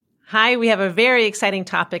Hi, we have a very exciting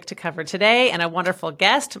topic to cover today and a wonderful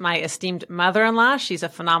guest, my esteemed mother-in-law. She's a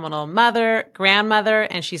phenomenal mother, grandmother,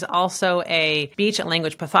 and she's also a speech and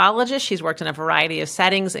language pathologist. She's worked in a variety of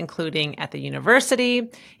settings, including at the university,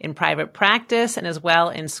 in private practice, and as well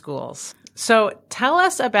in schools. So tell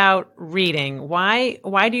us about reading. Why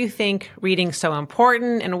do you think reading's so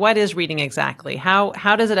important, and what is reading exactly? How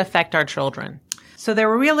does it affect our children? So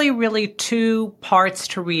there are really two parts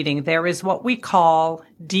to reading. There is what we call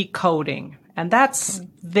decoding, and that's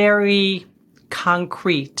very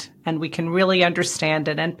concrete, and we can really understand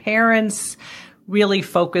it. And parents really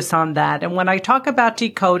focus on that. And when I talk about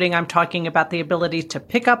decoding, I'm talking about the ability to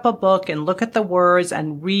pick up a book and look at the words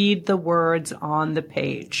and read the words on the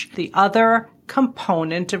page. The other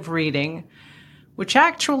component of reading, which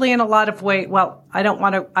actually in a lot of ways, well, I don't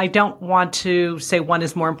want to say one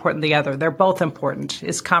is more important than the other. They're both important,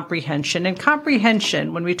 is comprehension. And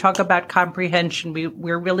comprehension, when we talk about comprehension,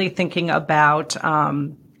 we're really thinking about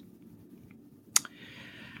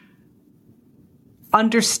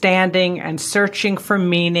understanding and searching for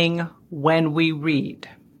meaning when we read.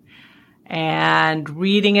 And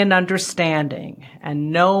reading and understanding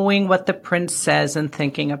and knowing what the print says and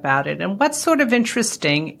thinking about it. And what's sort of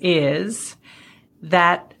interesting is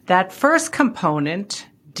that first component,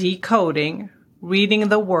 decoding, reading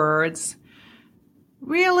the words,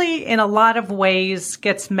 really in a lot of ways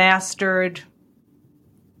gets mastered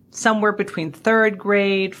somewhere between third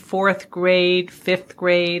grade, fourth grade, fifth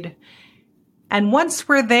grade. And once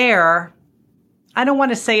we're there, I don't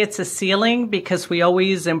want to say it's a ceiling because we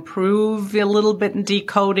always improve a little bit in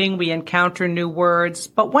decoding. We encounter new words.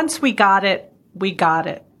 But once we got it, we got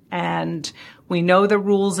it. And we know the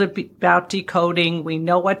rules about decoding. We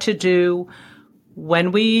know what to do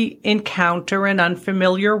when we encounter an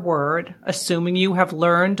unfamiliar word, assuming you have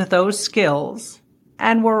learned those skills,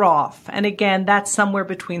 and we're off. And again, that's somewhere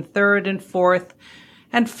between third and fourth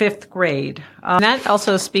and fifth grade. That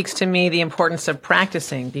also speaks to me the importance of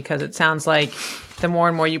practicing, because it sounds like the more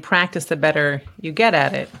and more you practice, the better you get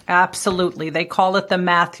at it. Absolutely. They call it the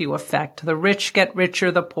Matthew effect. The rich get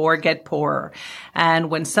richer, the poor get poorer.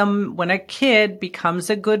 And when a kid becomes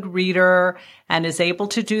a good reader and is able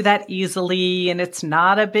to do that easily, and it's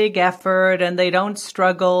not a big effort and they don't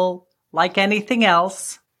struggle like anything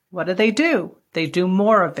else, what do? They do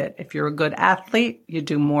more of it. If you're a good athlete, you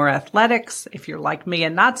do more athletics. If you're like me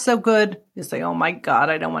and not so good, you say, oh my God,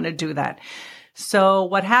 I don't want to do that. So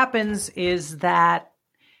what happens is that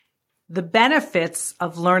the benefits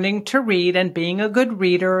of learning to read and being a good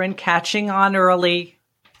reader and catching on early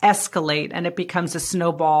escalate, and it becomes a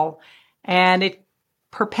snowball, and it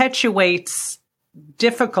perpetuates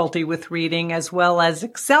difficulty with reading as well as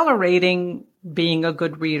accelerating being a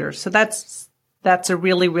good reader. So that's a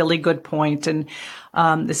really good point, and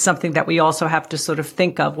it's something that we also have to sort of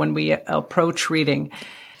think of when we approach reading.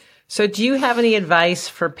 So do you have any advice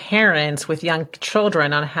for parents with young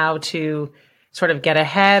children on how to sort of get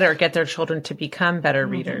ahead or get their children to become better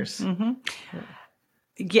readers? Mm-hmm.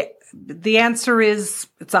 Yeah, the answer is,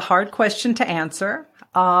 it's a hard question to answer.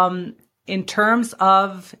 In terms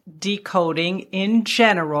of decoding in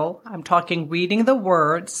general, I'm talking reading the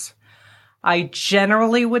words, I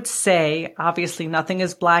generally would say, obviously nothing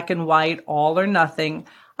is black and white, all or nothing.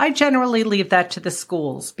 I generally leave that to the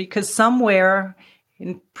schools, because somewhere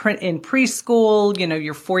in preschool,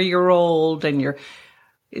 your 4-year-old and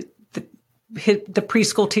the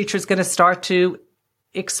preschool teacher is going to start to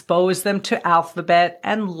expose them to alphabet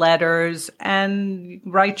and letters and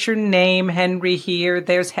write your name, Henry, here.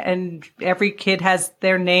 And every kid has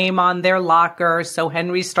their name on their locker. So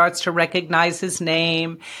Henry starts to recognize his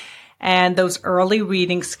name and those early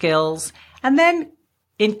reading skills. And then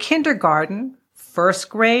in kindergarten, first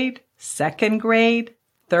grade, second grade,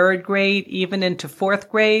 third grade, even into fourth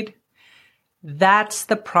grade, that's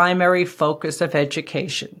the primary focus of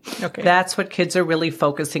education. Okay. That's what kids are really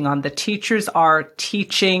focusing on. The teachers are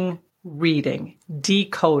teaching reading,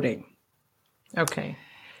 decoding. Okay.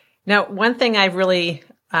 Now, one thing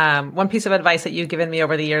one piece of advice that you've given me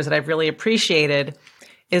over the years that I've really appreciated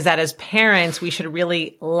is that as parents, we should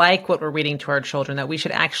really like what we're reading to our children, that we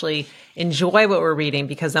should actually enjoy what we're reading,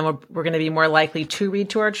 because then we're going to be more likely to read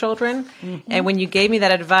to our children. Mm-hmm. And when you gave me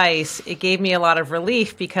that advice, it gave me a lot of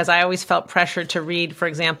relief, because I always felt pressured to read, for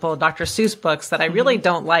example, Dr. Seuss books that I really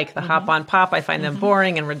don't like, the Hop on Pop. I find them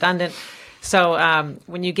boring and redundant. So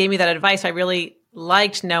when you gave me that advice, I really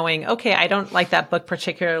liked knowing, okay, I don't like that book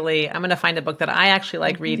particularly. I'm going to find a book that I actually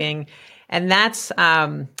like reading. And that's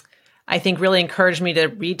I think really encouraged me to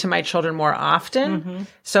read to my children more often. Mm-hmm.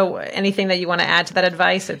 So anything that you want to add to that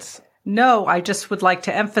advice? No, I just would like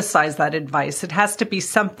to emphasize that advice. It has to be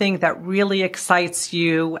something that really excites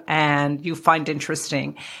you and you find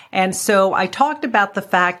interesting. And so I talked about the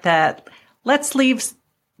fact that let's leave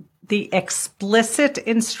the explicit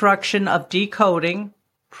instruction of decoding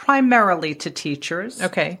primarily to teachers.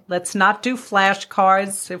 Okay. Let's not do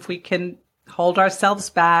flashcards if we can hold ourselves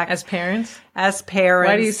back. As parents? As parents.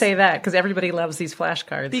 Why do you say that? Because everybody loves these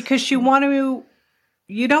flashcards. Because you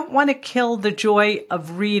don't want to kill the joy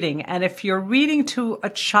of reading. And if you're reading to a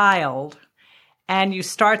child and you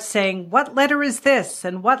start saying, what letter is this?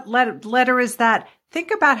 And what letter is that?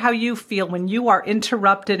 Think about how you feel when you are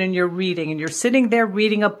interrupted in your reading and you're sitting there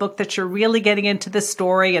reading a book that you're really getting into the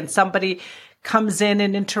story and somebody comes in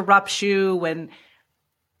and interrupts you, and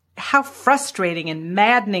how frustrating and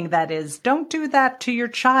maddening that is. Don't do that to your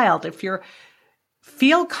child. If you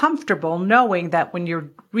feel comfortable knowing that when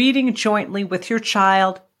you're reading jointly with your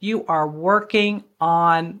child, you are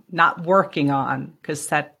not working on, because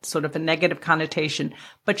that's sort of a negative connotation,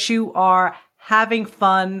 but you are having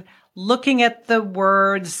fun, looking at the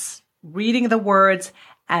words, reading the words,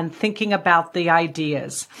 and thinking about the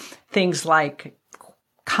ideas. Things like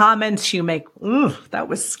comments you make, ooh, that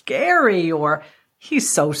was scary, or he's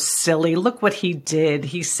so silly, look what he did.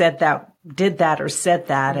 He said that, did that, or said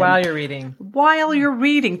that. While you're reading. While you're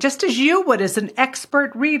reading, just as you would as an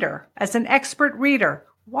expert reader.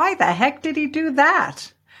 Why the heck did he do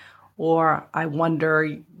that? Or I wonder,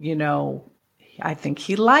 I think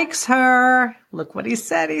he likes her. Look what he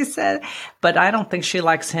said. But I don't think she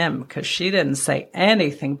likes him because she didn't say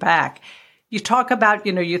anything back. You talk about,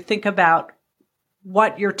 you think about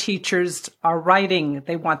what your teachers are writing.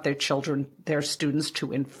 They want their students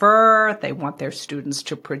to infer. They want their students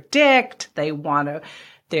to predict. They want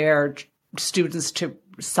their students to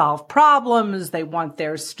solve problems. They want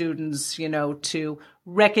their students, to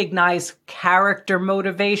recognize character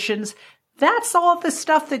motivations. That's all the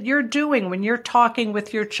stuff that you're doing when you're talking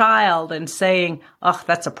with your child and saying, oh,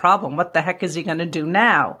 that's a problem. What the heck is he going to do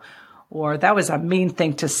now? Or that was a mean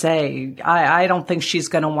thing to say. I don't think she's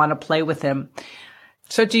going to want to play with him.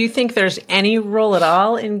 So do you think there's any role at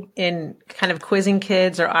all in kind of quizzing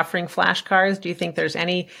kids or offering flashcards? Do you think there's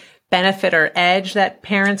any benefit or edge that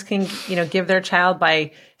parents can, give their child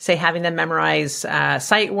by, say, having them memorize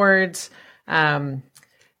sight words? Or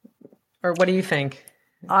what do you think?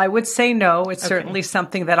 I would say no. It's certainly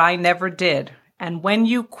something that I never did. And when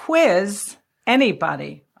you quiz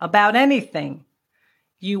anybody about anything,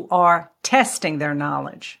 you are testing their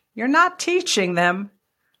knowledge. You're not teaching them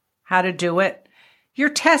how to do it. You're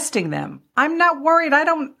testing them. I'm not worried. I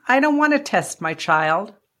don't want to test my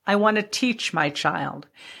child. I want to teach my child.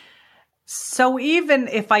 So even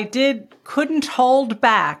if I couldn't hold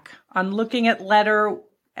back on looking at letter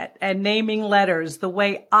and naming letters, the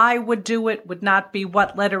way I would do it would not be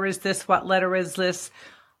what letter is this, what letter is this.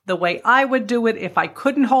 The way I would do it, if I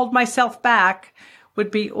couldn't hold myself back,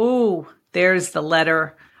 would be, ooh, there's the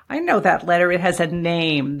letter. I know that letter. It has a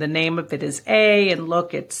name. The name of it is A, and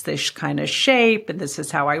look, it's this kind of shape, and this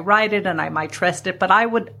is how I write it, and I might trust it. But I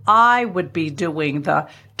would be doing the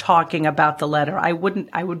talking about the letter. I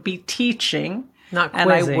would be teaching, not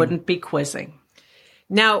quizzing. And I wouldn't be quizzing.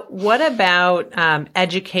 Now, what about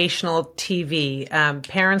educational TV?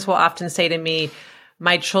 Parents will often say to me,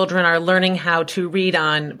 my children are learning how to read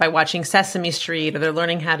by watching Sesame Street, or they're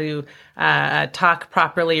learning how to talk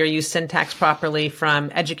properly or use syntax properly from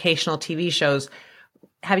educational TV shows.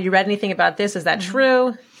 Have you read anything about this? Is that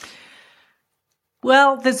true?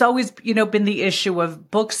 Well, there's always, been the issue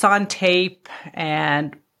of books on tape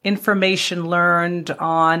and information learned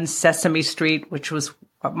on Sesame Street, which was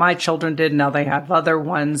what my children did. Now they have other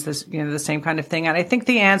ones, the same kind of thing. And I think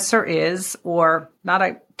the answer is,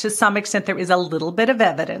 to some extent, there is a little bit of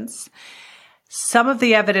evidence. Some of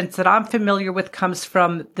the evidence that I'm familiar with comes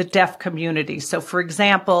from the deaf community. So, for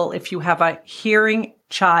example, if you have a hearing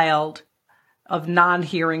child of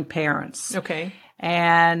non-hearing parents. Okay.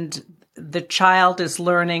 And the child is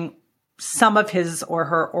learning some of his or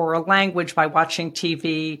her oral language by watching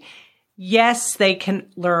TV. Yes, they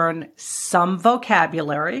can learn some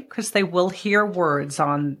vocabulary because they will hear words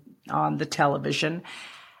on the television,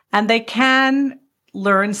 and they can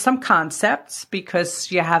learn some concepts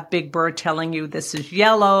because you have Big Bird telling you this is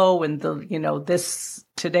yellow and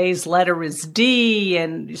today's letter is D.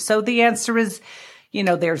 And so the answer is,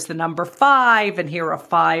 there's the number 5 and here are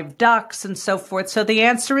 5 ducks and so forth. So the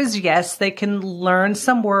answer is yes, they can learn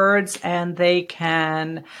some words and they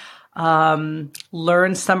can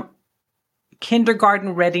learn some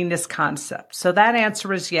kindergarten readiness concepts. So that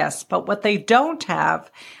answer is yes. But what they don't have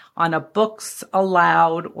on a books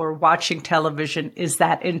aloud or watching television is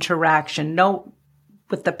that interaction. No,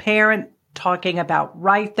 with the parent talking about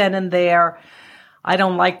right then and there, I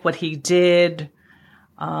don't like what he did.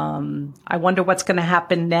 I wonder what's going to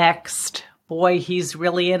happen next. Boy, he's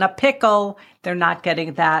really in a pickle. They're not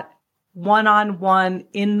getting that one-on-one,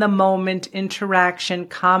 in-the-moment interaction,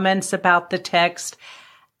 comments about the text.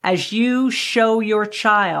 As you show your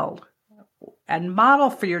child and model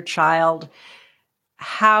for your child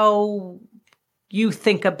how you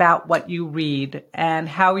think about what you read and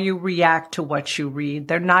how you react to what you read,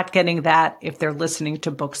 they're not getting that if they're listening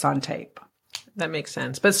to books on tape. That makes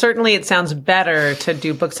sense. But certainly it sounds better to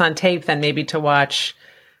do books on tape than maybe to watch,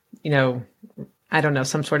 I don't know,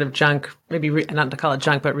 some sort of junk, maybe not to call it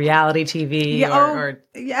junk, but reality TV. Yeah,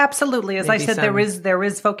 absolutely. As I said, there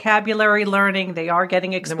is vocabulary learning. They are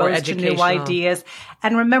getting exposed to new ideas.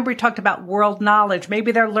 And remember, we talked about world knowledge.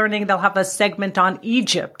 Maybe they'll have a segment on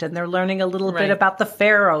Egypt and they're learning a little bit about the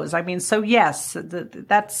pharaohs. I mean, so yes,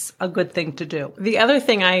 that's a good thing to do. The other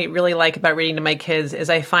thing I really like about reading to my kids is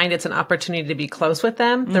I find it's an opportunity to be close with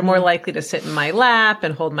them. They're more likely to sit in my lap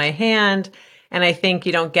and hold my hand. And I think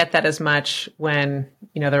you don't get that as much when,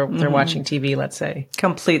 they're watching TV, let's say.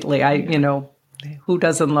 Completely. Who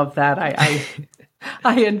doesn't love that?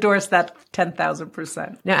 I endorse that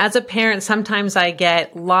 10,000%. Now, as a parent, sometimes I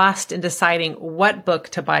get lost in deciding what book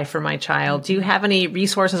to buy for my child. Do you have any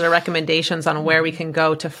resources or recommendations on where we can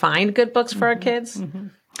go to find good books for our kids? Mm-hmm.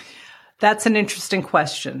 That's an interesting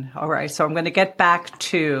question. All right. So I'm going to get back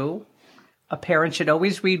to a parent should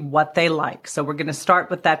always read what they like. So we're going to start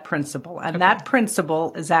with that principle. And that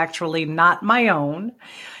principle is actually not my own.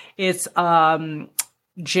 It's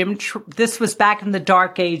this was back in the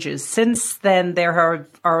dark ages. Since then, there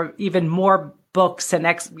are even more books and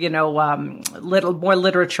little more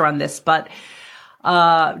literature on this. But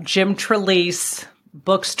Jim Trelease,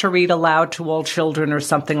 Books to Read Aloud to All Children or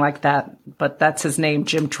something like that. But that's his name,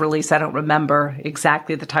 Jim Trelease. I don't remember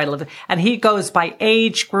exactly the title of it. And he goes by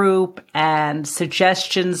age group and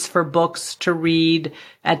suggestions for books to read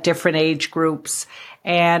at different age groups.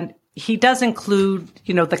 And he does include,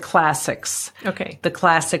 the classics. Okay. The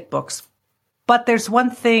classic books. But there's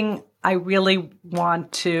one thing I really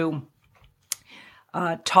want to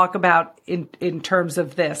talk about in terms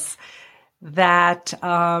of this, that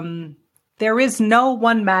there is no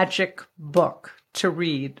one magic book to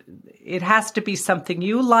read. It has to be something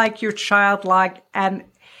you like, your child like, and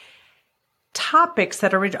topics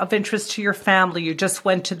that are of interest to your family. You just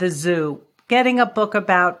went to the zoo. Getting a book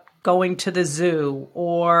about going to the zoo,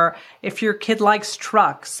 or if your kid likes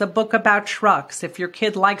trucks, a book about trucks. If your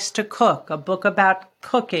kid likes to cook, a book about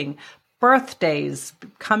cooking. Birthdays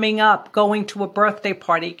coming up, going to a birthday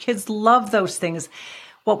party. Kids love those things.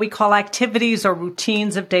 What we call activities or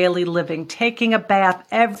routines of daily living. Taking a bath,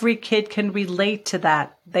 every kid can relate to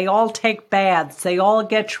that. They all take baths. They all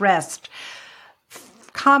get dressed.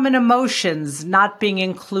 Common emotions, not being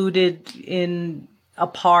included in a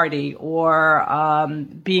party or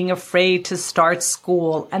being afraid to start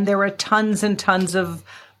school. And there are tons and tons of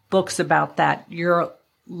books about that. Your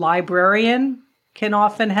librarian can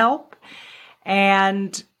often help.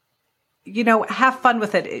 And have fun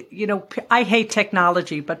with it. I hate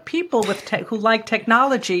technology, but people who like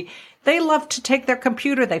technology, they love to take their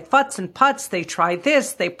computer, they futz and putz, they try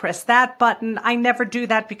this, they press that button. I never do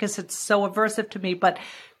that because it's so aversive to me, but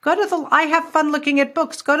I have fun looking at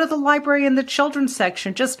books. Go to the library in the children's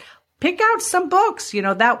section. Just pick out some books.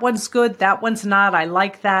 That one's good, that one's not. I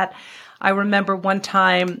like that. I remember one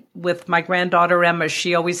time with my granddaughter, Emma,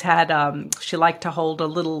 she always had, she liked to hold a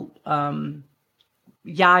little,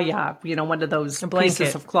 yaya, one of those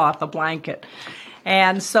pieces of cloth, a blanket.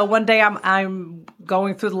 And so one day I'm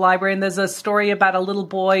going through the library and there's a story about a little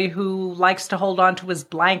boy who likes to hold on to his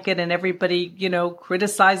blanket and everybody,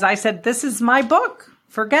 criticized. I said, this is my book.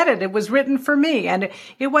 Forget it. It was written for me. And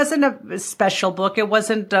it wasn't a special book. It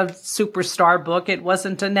wasn't a superstar book. It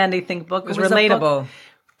wasn't an anything book. It was relatable.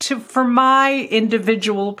 For my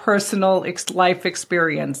individual personal life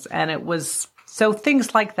experience. And it was so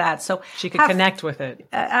things like that. So she could connect with it.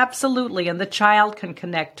 Absolutely. And the child can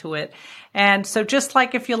connect to it. And so just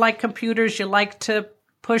like if you like computers, you like to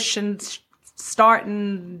push and start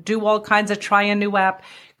and do all kinds of try a new app,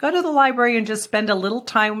 go to the library and just spend a little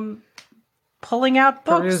time pulling out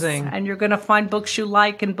books. Perusing. And you're going to find books you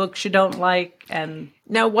like and books you don't like. And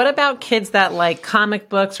now, what about kids that like comic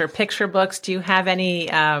books or picture books? Do you have any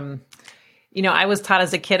I was taught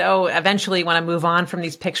as a kid, eventually you want to move on from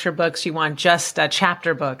these picture books. You want just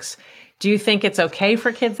chapter books. Do you think it's okay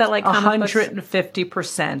for kids that like comic books?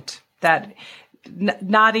 150%. That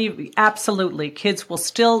not even, absolutely. Kids will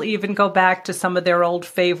still even go back to some of their old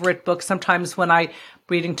favorite books. Sometimes when I'm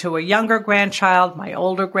reading to a younger grandchild, my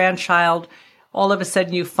older grandchild, all of a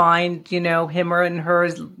sudden you find, him or her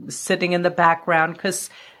sitting in the background, because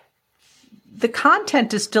the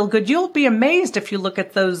content is still good. You'll be amazed if you look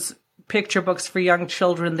at those picture books for young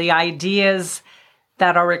children, the ideas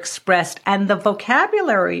that are expressed and the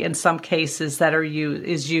vocabulary in some cases that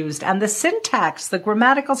is used, and the syntax, the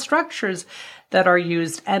grammatical structures that are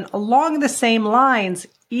used. And along the same lines,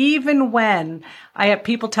 even when I have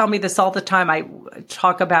people tell me this all the time, I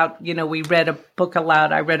talk about, we read a book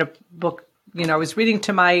aloud. I read a book, I was reading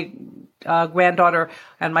to my granddaughter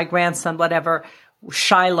and my grandson, whatever,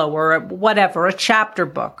 Shiloh or whatever, a chapter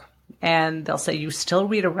book. And they'll say, you still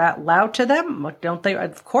read aloud to them? Don't they?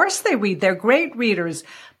 Of course they read. They're great readers.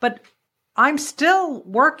 But I'm still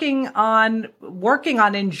working on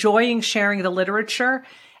enjoying sharing the literature.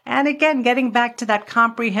 And again, getting back to that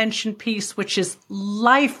comprehension piece, which is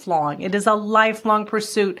lifelong. It is a lifelong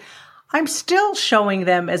pursuit. I'm still showing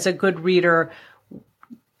them as a good reader,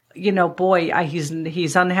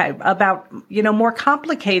 he's unhappy about, more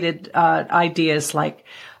complicated ideas like,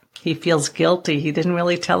 he feels guilty. He didn't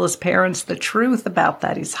really tell his parents the truth about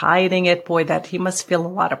that. He's hiding it. Boy, that he must feel a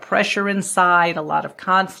lot of pressure inside, a lot of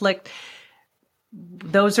conflict.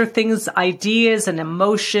 Those are things, ideas and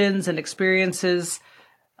emotions and experiences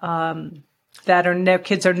that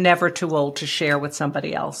kids are never too old to share with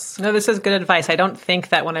somebody else. No, this is good advice. I don't think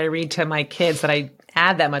that when I read to my kids that I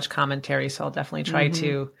add that much commentary, so I'll definitely try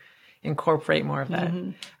to incorporate more of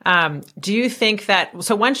that. Do you think that,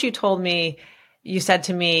 so once you said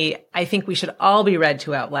to me, I think we should all be read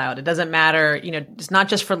to out loud. It doesn't matter, it's not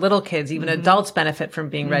just for little kids, even adults benefit from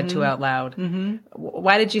being read to out loud.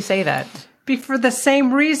 Why did you say that? For the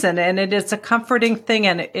same reason, and it is a comforting thing,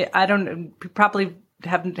 and you probably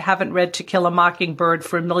haven't read To Kill a Mockingbird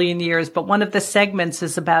for a million years, but one of the segments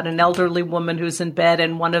is about an elderly woman who's in bed,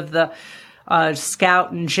 and one of the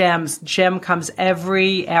Scout and Jem comes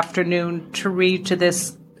every afternoon to read to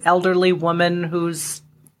this elderly woman who's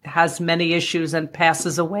has many issues and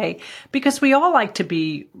passes away, because we all like to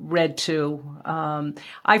be read to.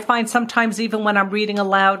 I find sometimes even when I'm reading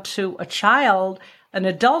aloud to a child, an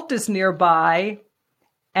adult is nearby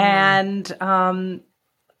and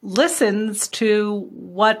listens to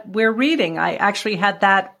what we're reading. I actually had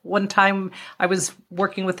that one time. I was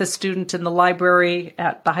working with a student in the library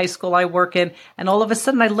at the high school I work in, and all of a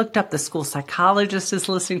sudden I looked up, the school psychologist is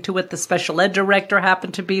listening to it, the special ed director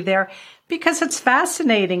happened to be there, because it's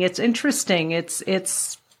fascinating, it's interesting,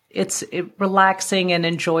 it's relaxing and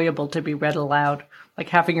enjoyable to be read aloud, like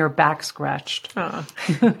having your back scratched.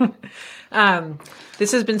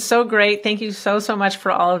 This has been so great. Thank you so much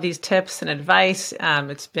for all of these tips and advice.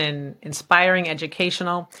 It's been inspiring,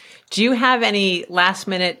 educational. Do you have any last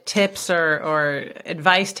minute tips or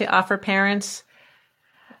advice to offer parents?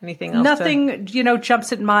 Anything else? Nothing,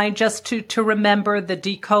 jumps in mind, just to remember the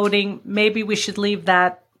decoding. Maybe we should leave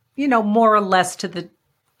that, more or less to the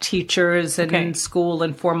teachers and in school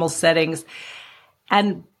and formal settings,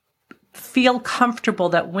 and feel comfortable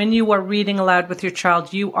that when you are reading aloud with your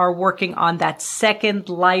child, you are working on that second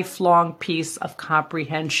lifelong piece of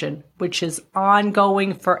comprehension, which is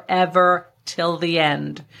ongoing forever till the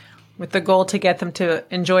end. With the goal to get them to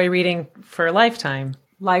enjoy reading for a lifetime.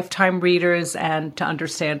 Lifetime readers, and to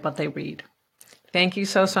understand what they read. Thank you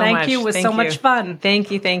so much. Thank you. It was so much fun.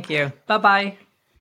 Thank you. Bye-bye.